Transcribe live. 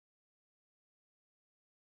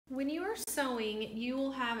When you are sewing, you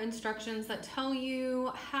will have instructions that tell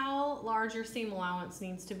you how large your seam allowance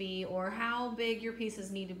needs to be or how big your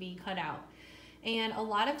pieces need to be cut out. And a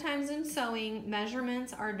lot of times in sewing,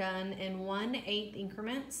 measurements are done in 1/8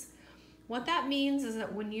 increments. What that means is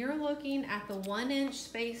that when you're looking at the 1-inch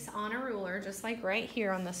space on a ruler, just like right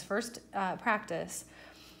here on this first practice,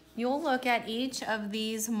 you'll look at each of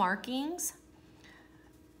these markings.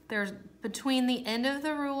 There's between the end of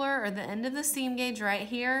the ruler or the end of the seam gauge right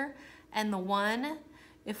here and the 1.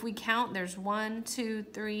 If we count, there's 1, 2,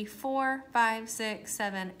 3, 4, 5, 6,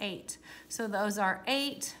 7, 8. So those are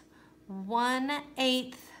 8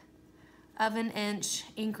 1/8 of an inch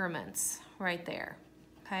increments right there,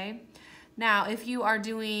 okay? Now, if you are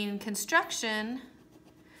doing construction,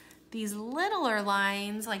 these littler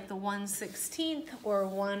lines like the 1/16 or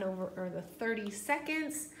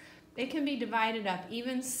 1/32, it can be divided up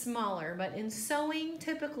even smaller, but in sewing,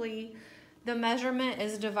 typically, the measurement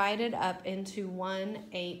is divided up into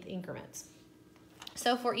 1/8 increments.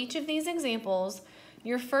 So for each of these examples,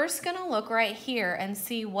 you're first gonna look right here and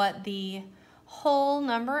see what the whole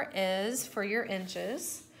number is for your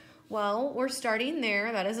inches. Well, we're starting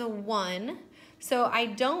there, that is a 1. So I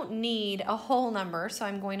don't need a whole number, so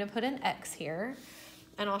I'm going to put an X here,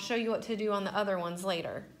 and I'll show you what to do on the other ones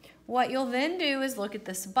later. What you'll then do is look at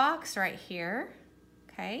this box right here,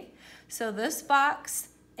 okay? So this box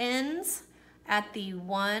ends at the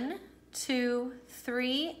 1, 2,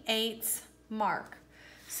 3/8 mark.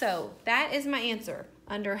 So that is my answer.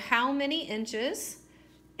 Under how many inches?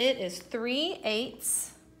 It is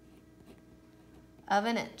 3/8 of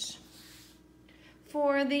an inch.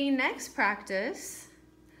 For the next practice,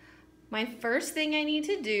 my first thing I need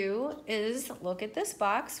to do is look at this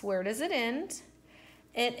box. Where does it end?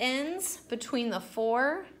 It ends between the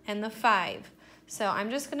 4 and the 5. So I'm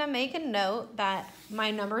just gonna make a note that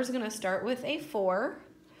my number is gonna start with a 4,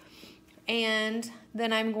 and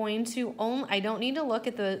then I'm going to I don't need to look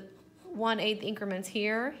at the 1/8 increments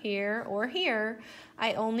here, here, or here.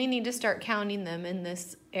 I only need to start counting them in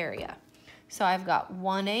this area. So I've got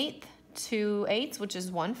 1/8, 2/8, which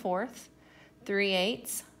is 1/4,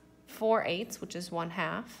 3/8, 4/8, which is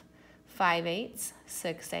 1/2, 5/8,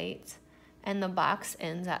 6/8, and the box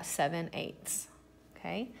ends at 7/8.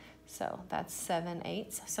 Okay, so that's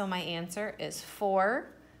 7/8. So my answer is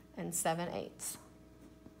 4 7/8.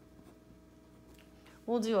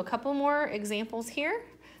 We'll do a couple more examples here.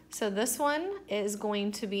 So this one is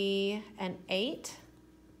going to be an 8.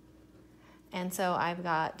 And so I've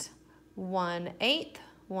got 1/8,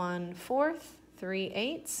 1/4,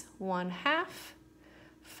 3/8, 1/2,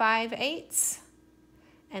 5/8,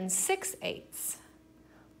 and 6/8.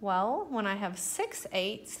 Well, when I have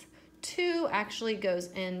 6/8, 2 actually goes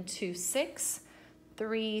into 6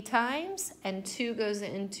 3 times, and 2 goes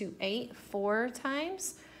into 8 4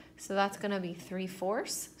 times. So that's going to be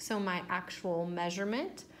 3/4. So my actual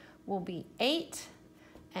measurement will be 8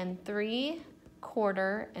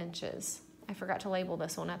 3/4 inches. I forgot to label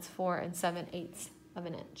this one. That's 4 7/8 of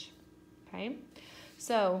an inch. Okay,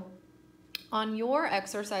 so on your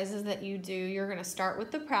exercises that you do, you're going to start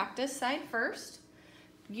with the practice side first.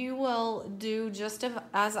 You will do just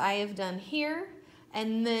as I have done here,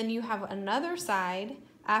 and then you have another side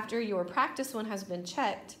after your practice one has been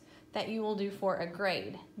checked that you will do for a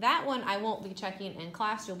grade. That one I won't be checking in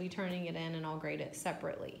class. You'll be turning it in and I'll grade it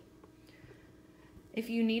separately. If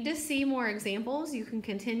you need to see more examples, you can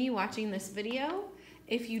continue watching this video.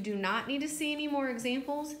 If you do not need to see any more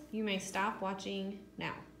examples, you may stop watching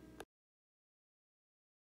now.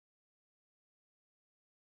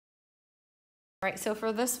 All right, so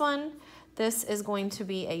for this one, this is going to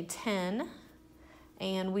be a 10,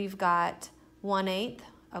 and we've got 1/8,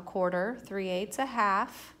 1/4, 3/8,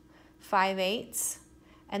 1/2, 5/8,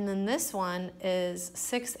 and then this one is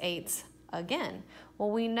 6/8 again. Well,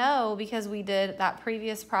 we know because we did that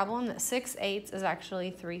previous problem that 6/8 is actually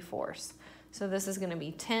 3/4. So this is going to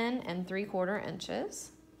be 10 3/4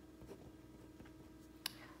 inches.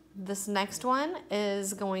 This next one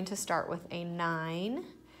is going to start with a 9,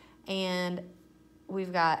 and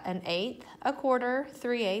we've got an 1/8, 1/4,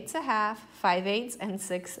 3/8, 1/2, 5/8, and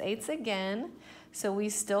 6/8 again. So we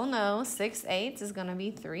still know 6/8 is going to be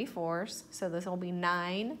 3/4. So this will be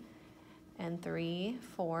 9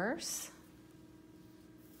 3/4.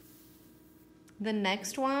 The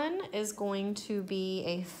next one is going to be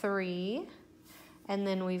a 3, and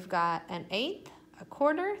then we've got an 1/8,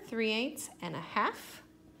 1/4, 3/8, and 1/2.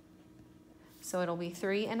 So it'll be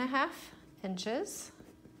 3.5 inches.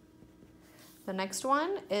 The next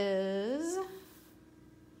one is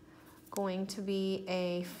going to be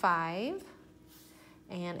a 5,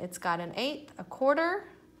 and it's got an 1/8, 1/4,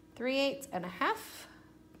 3/8, and 1/2.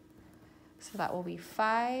 So that will be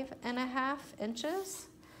 5.5 inches.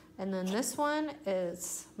 And then this one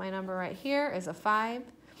is, my number right here is a 5.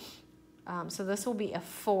 So this will be a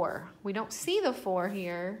 4. We don't see the 4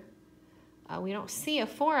 here. We don't see a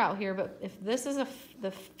 4 out here, but if this is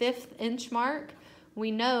the 5th inch mark, we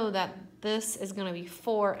know that this is going to be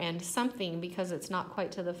 4 and something because it's not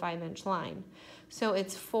quite to the 5-inch line. So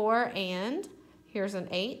it's 4 and, here's an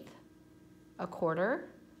 1/8, a 1/4,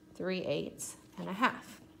 3/8, and a 1/2.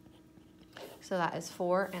 So that is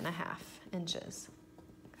 4.5 inches.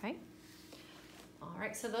 Okay. All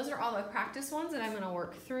right, so those are all the practice ones that I'm going to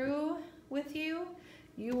work through with you.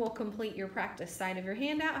 You will complete your practice side of your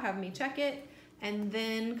handout, have me check it, and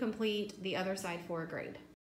then complete the other side for a grade.